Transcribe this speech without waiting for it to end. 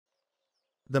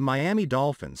The Miami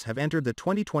Dolphins have entered the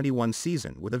 2021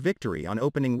 season with a victory on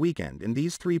opening weekend, and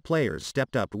these three players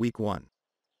stepped up week 1.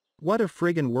 What a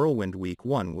friggin' whirlwind week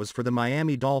 1 was for the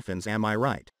Miami Dolphins, am I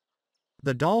right?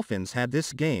 The Dolphins had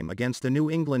this game against the New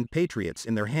England Patriots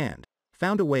in their hand,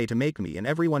 found a way to make me and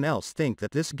everyone else think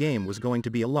that this game was going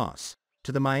to be a loss,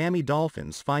 to the Miami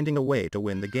Dolphins finding a way to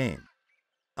win the game.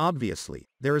 Obviously,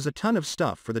 there is a ton of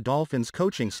stuff for the Dolphins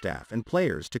coaching staff and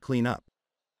players to clean up.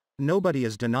 Nobody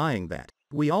is denying that.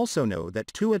 We also know that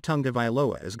Tua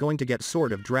Tagovailoa is going to get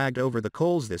sort of dragged over the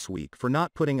coals this week for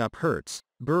not putting up Hurts,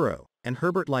 Burrow, and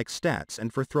Herbert-like stats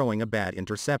and for throwing a bad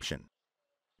interception.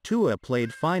 Tua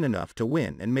played fine enough to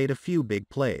win and made a few big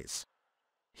plays.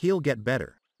 He'll get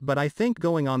better. But I think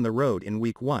going on the road in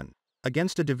week 1,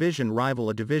 against a division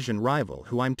rival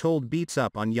who I'm told beats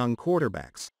up on young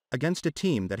quarterbacks, against a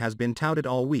team that has been touted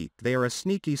all week they are a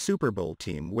sneaky Super Bowl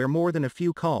team where more than a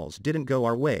few calls didn't go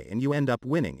our way and you end up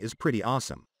winning, is pretty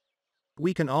awesome.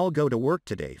 We can all go to work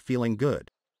today feeling good.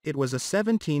 It was a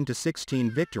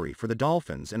 17-16 victory for the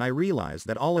Dolphins, and I realize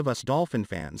that all of us Dolphin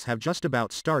fans have just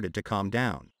about started to calm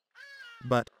down.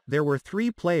 But there were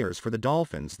 3 players for the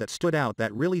Dolphins that stood out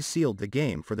that really sealed the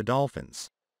game for the Dolphins.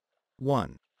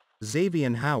 1.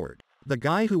 Xavien Howard, the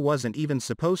guy who wasn't even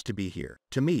supposed to be here,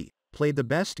 to me, played the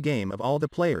best game of all the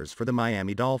players for the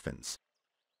Miami Dolphins.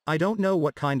 I don't know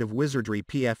what kind of wizardry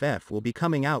PFF will be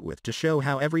coming out with to show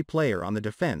how every player on the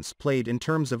defense played in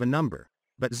terms of a number,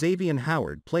 but Xavien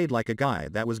Howard played like a guy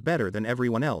that was better than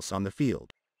everyone else on the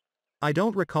field. I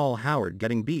don't recall Howard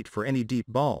getting beat for any deep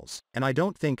balls, and I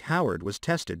don't think Howard was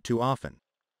tested too often.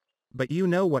 But you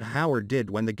know what Howard did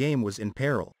when the game was in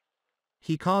peril.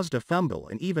 He caused a fumble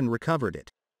and even recovered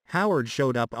it. Howard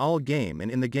showed up all game,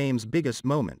 and in the game's biggest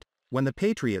moment, when the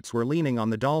Patriots were leaning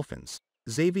on the Dolphins,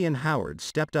 Xavien Howard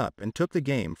stepped up and took the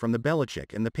game from the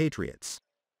Belichick and the Patriots.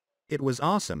 It was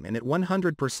awesome, and it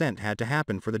 100% had to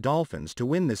happen for the Dolphins to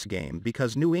win this game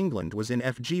because New England was in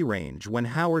FG range when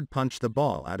Howard punched the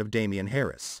ball out of Damian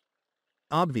Harris.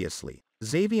 Obviously,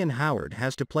 Xavien Howard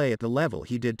has to play at the level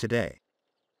he did today.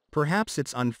 Perhaps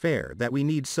it's unfair that we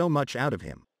need so much out of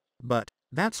him, but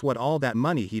that's what all that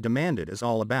money he demanded is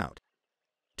all about.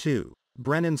 2.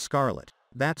 Brennan Scarlett.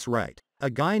 That's right, a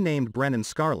guy named Brennan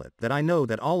Scarlett that I know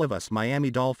that all of us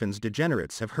Miami Dolphins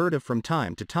degenerates have heard of from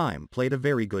time to time played a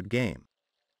very good game.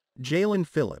 Jalen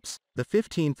Phillips, the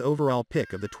 15th overall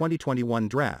pick of the 2021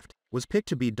 draft, was picked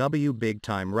to be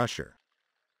big-time rusher.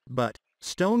 But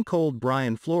Stone Cold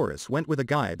Brian Flores went with a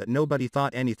guy that nobody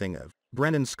thought anything of,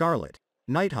 Brennan Scarlett,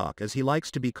 Nighthawk as he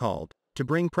likes to be called, to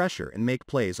bring pressure and make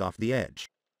plays off the edge.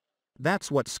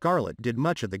 That's what Scarlett did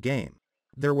much of the game.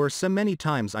 There were so many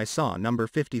times I saw number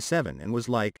 57 and was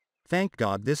like, thank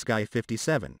God this guy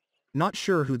 57. Not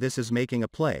sure who this is making a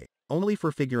play, only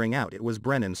for figuring out it was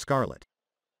Brennan Scarlett.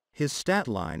 His stat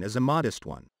line is a modest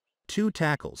one. 2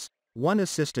 tackles, 1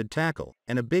 assisted tackle,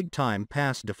 and a big-time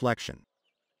pass deflection.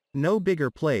 No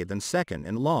bigger play than 2nd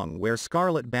and long where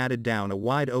Scarlett batted down a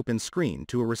wide-open screen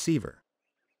to a receiver.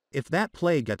 If that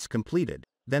play gets completed,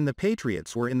 then the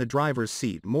Patriots were in the driver's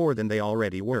seat more than they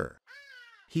already were.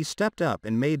 He stepped up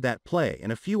and made that play and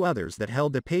a few others that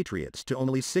held the Patriots to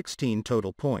only 16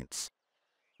 total points.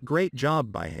 Great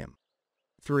job by him.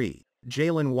 3.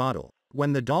 Jaylen Waddle.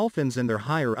 When the Dolphins and their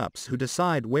higher-ups who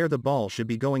decide where the ball should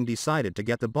be going decided to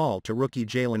get the ball to rookie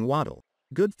Jaylen Waddle,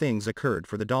 good things occurred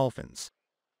for the Dolphins.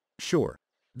 Sure,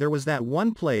 there was that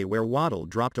one play where Waddle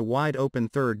dropped a wide-open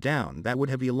 3rd down that would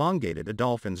have elongated a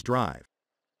Dolphins drive.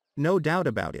 No doubt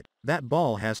about it, that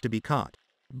ball has to be caught.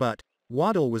 But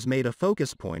Waddle was made a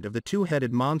focus point of the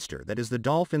 2-headed monster that is the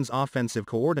Dolphins' offensive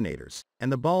coordinators,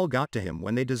 and the ball got to him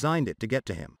when they designed it to get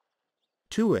to him.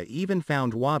 Tua even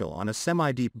found Waddle on a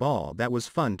semi-deep ball that was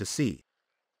fun to see.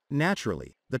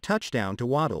 Naturally, the touchdown to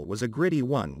Waddle was a gritty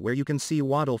one where you can see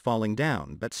Waddle falling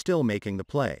down but still making the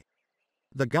play.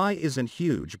 The guy isn't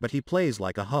huge, but he plays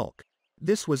like a Hulk.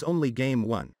 This was only game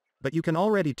 1. But you can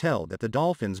already tell that the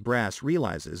Dolphins brass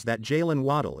realizes that Jaylen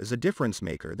Waddle is a difference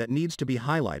maker that needs to be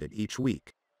highlighted each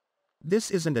week.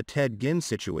 This isn't a Ted Ginn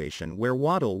situation where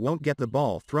Waddle won't get the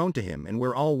ball thrown to him and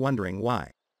we're all wondering why.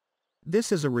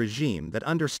 This is a regime that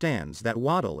understands that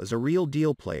Waddle is a real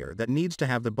deal player that needs to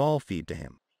have the ball feed to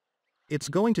him. It's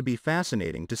going to be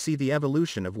fascinating to see the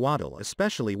evolution of Waddle,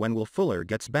 especially when Will Fuller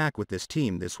gets back with this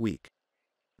team this week.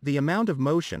 The amount of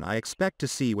motion I expect to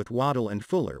see with Waddle and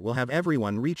Fuller will have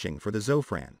everyone reaching for the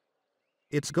Zofran.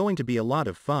 It's going to be a lot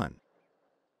of fun.